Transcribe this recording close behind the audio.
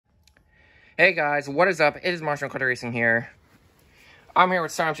Hey guys, what is up? It is Marshall Cutter Racing here. I'm here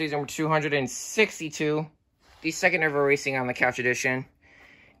with Storm Series number 262, the second ever Racing on the Couch edition.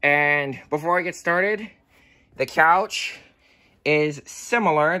 And before I get started, the couch is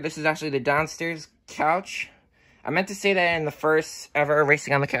similar. This is actually the downstairs couch. I meant to say that in the first ever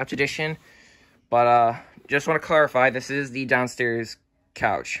Racing on the Couch edition, but just want to clarify, this is the downstairs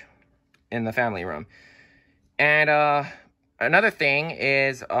couch in the family room. And another thing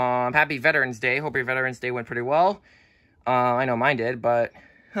is, happy Veterans Day. Hope your Veterans Day went pretty well. I know mine did, but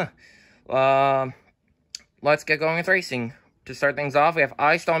let's get going with racing. To start things off, we have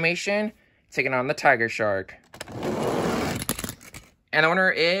Ice Dalmatian taking on the Tiger Shark. And the winner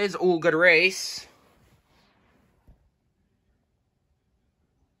is, good race.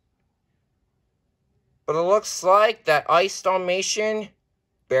 But it looks like that Ice Dalmatian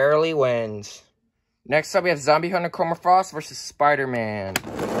barely wins. Next up, we have Zombie Hunter Chroma Frost versus Spider-Man.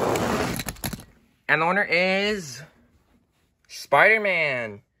 And the winner is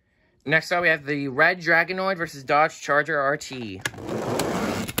Spider-Man. Next up, we have the Red Dragonoid versus Dodge Charger RT.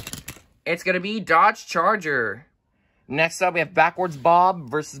 It's going to be Dodge Charger. Next up, we have Backwards Bob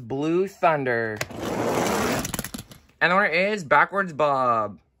versus Blue Thunder. And the winner is Backwards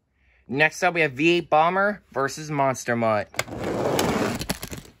Bob. Next up, we have V8 Bomber versus Monster Mutt.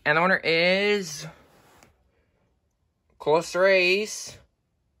 And the winner is... close race,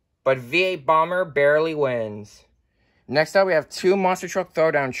 but V8 Bomber barely wins. Next up, we have two Monster Truck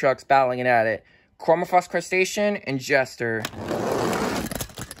Throwdown trucks battling it at it. Chroma Frost Crustacean and Jester.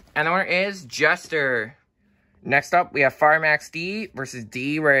 And the winner is Jester. Next up, we have Firemax D versus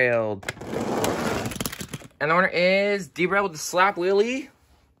Derailed. And the winner is Derailed with the slap wheelie.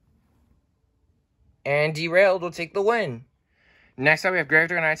 And Derailed will take the win. Next up, we have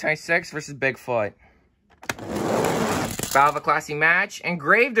Gravedigger 996 versus Bigfoot. Battle of a classy match, and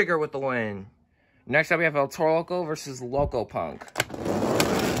Gravedigger with the win. Next up, we have El Toro Loco versus Loco Punk.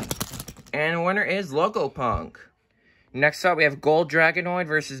 And the winner is Loco Punk. Next up, we have Gold Dragonoid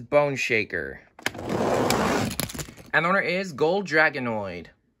versus Bone Shaker. And the winner is Gold Dragonoid.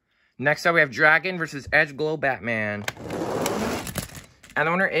 Next up, we have Dragon versus Edge Glow Batman. And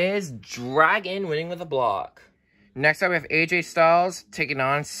the winner is Dragon, winning with a block. Next up, we have AJ Styles taking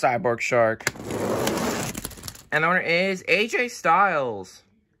on Cyborg Shark. And the winner is AJ Styles.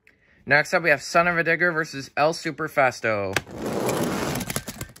 Next up, we have Son of a Digger versus El Super Fasto.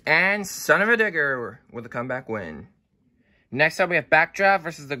 And Son of a Digger with a comeback win. Next up, we have Backdraft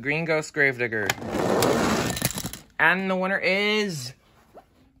versus the Green Ghost Gravedigger. And the winner is...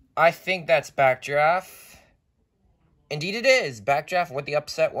 I think that's Backdraft. Indeed it is. Backdraft with the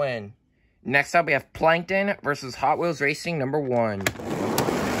upset win. Next up, we have Plankton versus Hot Wheels Racing number 1.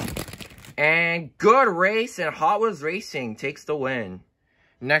 And Good Race and Hot Wheels Racing takes the win.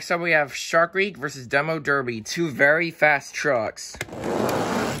 Next up, we have Shark Week versus Demo Derby. Two very fast trucks.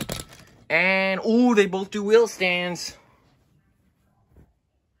 And, they both do wheel stands.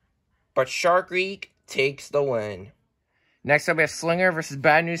 But Shark Week takes the win. Next up, we have Slinger versus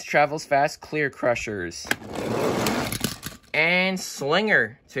Bad News Travels Fast Clear Crushers. And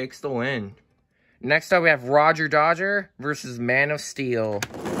Slinger takes the win. Next up, we have Roger Dodger versus Man of Steel.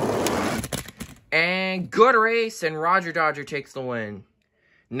 And Good Race and Roger Dodger takes the win.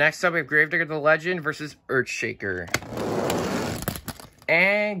 Next up, we have Gravedigger the Legend versus Earthshaker.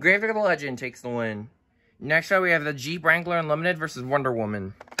 And Gravedigger the Legend takes the win. Next up, we have the Jeep Wrangler Unlimited versus Wonder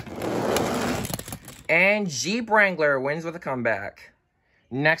Woman. And Jeep Wrangler wins with a comeback.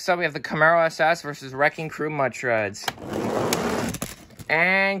 Next up, we have the Camaro SS versus Wrecking Crew Mud Shreds.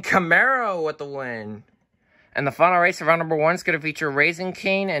 And Camaro with the win. And the final race of round number 1 is going to feature Raising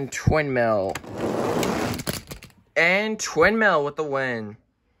Cane and Twin Mill. And Twin Mill with the win.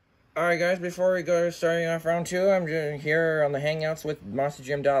 Alright guys, before we go starting off round 2, I'm here on the Hangouts with Monster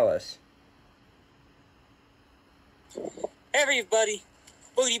Jim Dallas. Hey everybody.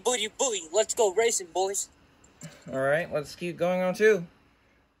 Booty, booty, booty. Let's go racing, boys. Alright, let's keep going on 2.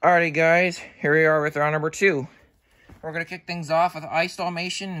 Alrighty guys, here we are with round number 2. We're going to kick things off with Ice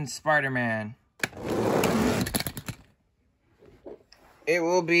Dalmatian and Spider-Man. It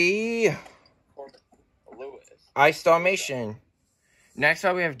will be Ice Dalmatian. Next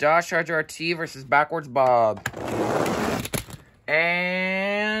up, we have Dodge Charger RT versus Backwards Bob.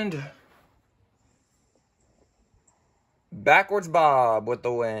 And Backwards Bob with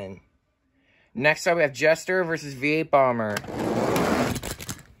the win. Next up, we have Jester versus V8 Bomber.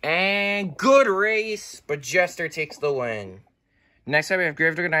 And Good Race, but Jester takes the win. Next up, we have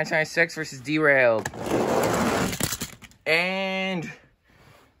Gravedigger 996 versus Derailed. And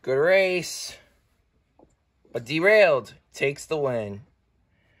Good Race, but Derailed takes the win.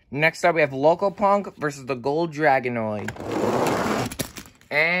 Next up, we have Loco Punk versus the Gold Dragonoid.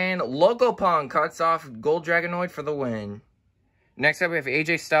 And Loco Punk cuts off Gold Dragonoid for the win. Next up, we have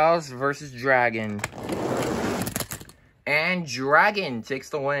AJ Styles versus Dragon. And Dragon takes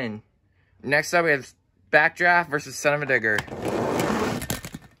the win. Next up, we have Backdraft versus Son of a Digger.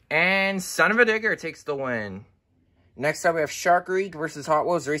 And Son of a Digger takes the win. Next up, we have Shark Reek versus Hot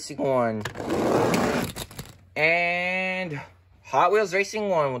Wheels Racing 1. And Hot Wheels Racing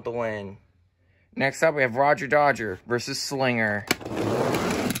 1 with the win. Next up, we have Roger Dodger versus Slinger.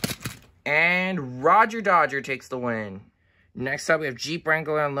 And Roger Dodger takes the win. Next up, we have Jeep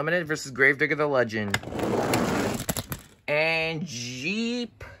Wrangler Unlimited versus Gravedigger the Legend. And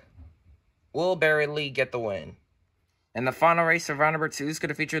Jeep will barely get the win. And the final race of round number 2 is going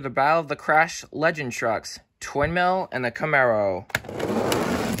to feature the Battle of the Crash Legend Trucks, Twin Mill and the Camaro.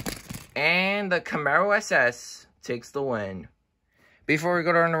 And the Camaro SS takes the win. Before we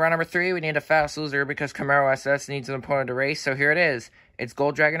go to round number 3, we need a fast loser because Camaro SS needs an opponent to race. So here it is. It's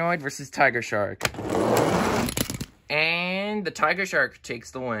Gold Dragonoid versus Tiger Shark. And the Tiger Shark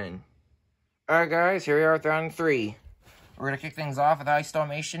takes the win. Alright guys, here we are with round 3. We're going to kick things off with Ice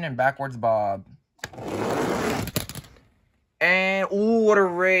Dalmatian and Backwards Bob. And, ooh, what a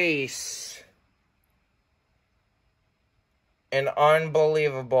race. An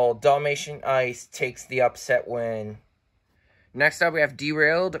unbelievable Dalmatian Ice takes the upset win. Next up, we have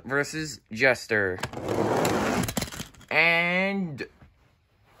Derailed versus Jester. And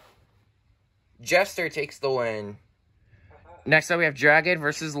Jester takes the win. Next up, we have Dragon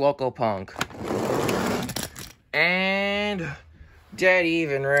versus Loco Punk. And dead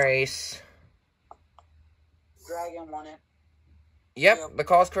even race. Dragon won it. Yep, the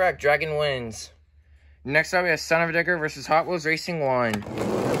call's correct. Dragon wins. Next up, we have Son of a Digger versus Hot Wheels Racing 1.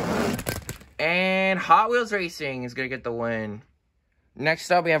 And Hot Wheels Racing is going to get the win.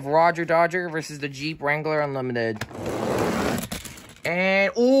 Next up, we have Roger Dodger versus the Jeep Wrangler Unlimited.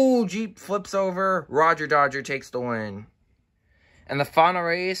 And, ooh, Jeep flips over. Roger Dodger takes the win. And the final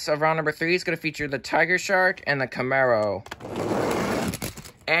race of round number 3 is going to feature the Tiger Shark and the Camaro.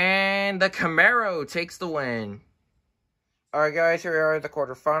 And the Camaro takes the win. Alright guys, here we are at the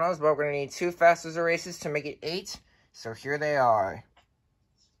quarterfinals, but we're going to need 2 fast loser races to make it 8. So here they are.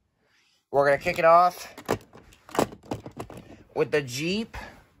 We're going to kick it off with the Jeep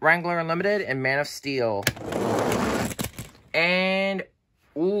Wrangler Unlimited and Man of Steel. And,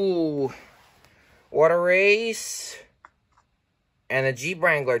 ooh, what a race. And the Jeep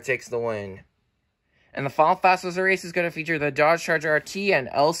Wrangler takes the win. And the final fast loser race is going to feature the Dodge Charger RT and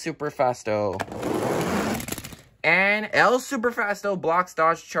El Superfasto. And El Superfasto blocks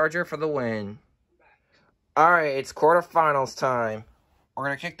Dodge Charger for the win. Alright, it's quarterfinals time. We're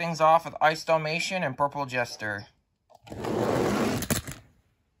going to kick things off with Ice Dalmatian and Purple Jester.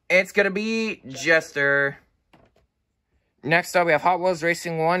 It's going to be Jester. Next up, we have Hot Wheels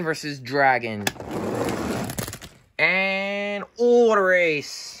Racing 1 versus Dragon. And, ooh, what a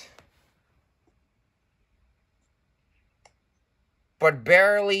race. But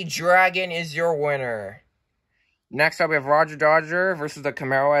barely Dragon is your winner. Next up, we have Roger Dodger versus the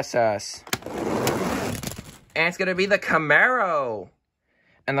Camaro SS. And it's going to be the Camaro.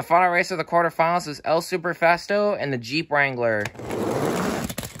 And the final race of the quarterfinals is El Superfasto and the Jeep Wrangler.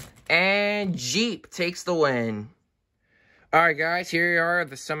 And Jeep takes the win. Alright guys, here are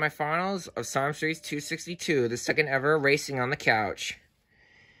the semifinals of Sonic Series 262, the second ever Racing on the Couch.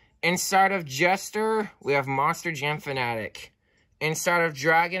 Inside of Jester, we have Monster Jam Fanatic. Inside of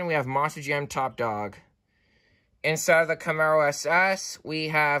Dragon, we have Monster Jam Top Dog. Inside of the Camaro SS, we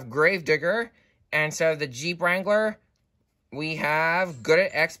have Gravedigger. And inside of the Jeep Wrangler, we have Good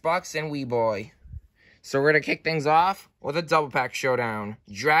at Xbox and Wee Boy. So we're going to kick things off with a double pack showdown.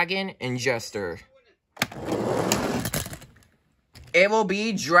 Dragon and Jester. It will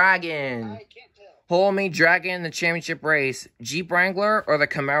be Dragon. Hold me, Dragon in the championship race. Jeep Wrangler or the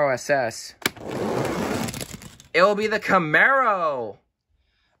Camaro SS? It will be the Camaro.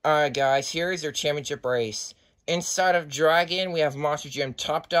 Alright guys, here is your championship race. Inside of Dragon, we have Monster Jam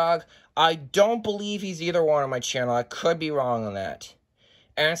Top Dog. I don't believe he's either one on my channel. I could be wrong on that.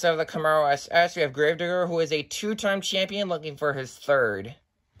 And inside of the Camaro SS, we have Gravedigger, who is a 2-time champion looking for his 3rd.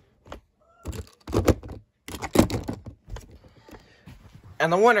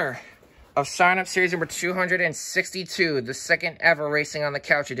 And the winner of Sign Up Series number 262, the second ever Racing on the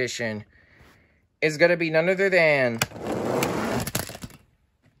Couch edition, is going to be none other than...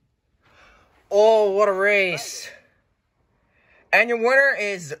 Oh, what a race. And your winner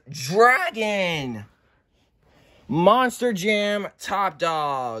is Dragon. Monster Jam Top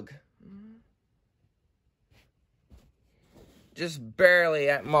Dog. Just barely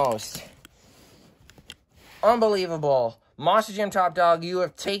at most. Unbelievable. Monster Jam Top Dog, you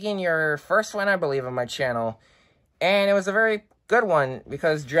have taken your first win, I believe, on my channel. And it was a very good one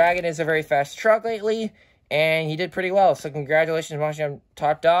because Dragon is a very fast truck lately. And he did pretty well. So congratulations, Monster Jam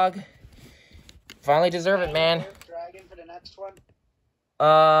Top Dog. Finally deserve it, man. Dragon for the next one?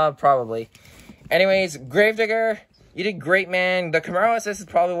 Probably. Anyways, Gravedigger, you did great, man. The Camaro SS is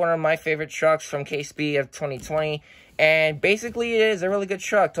probably one of my favorite trucks from KSB of 2020. And basically, it is a really good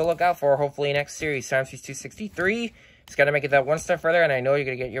truck to look out for, hopefully, next series. Siamese 263. It's got to make it that one step further, and I know you're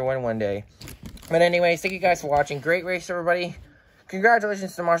going to get your win one day. But anyways, thank you guys for watching. Great race, everybody.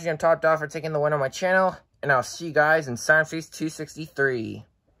 Congratulations to Monster Jam Top Dog for taking the win on my channel. And I'll see you guys in Siamese 263.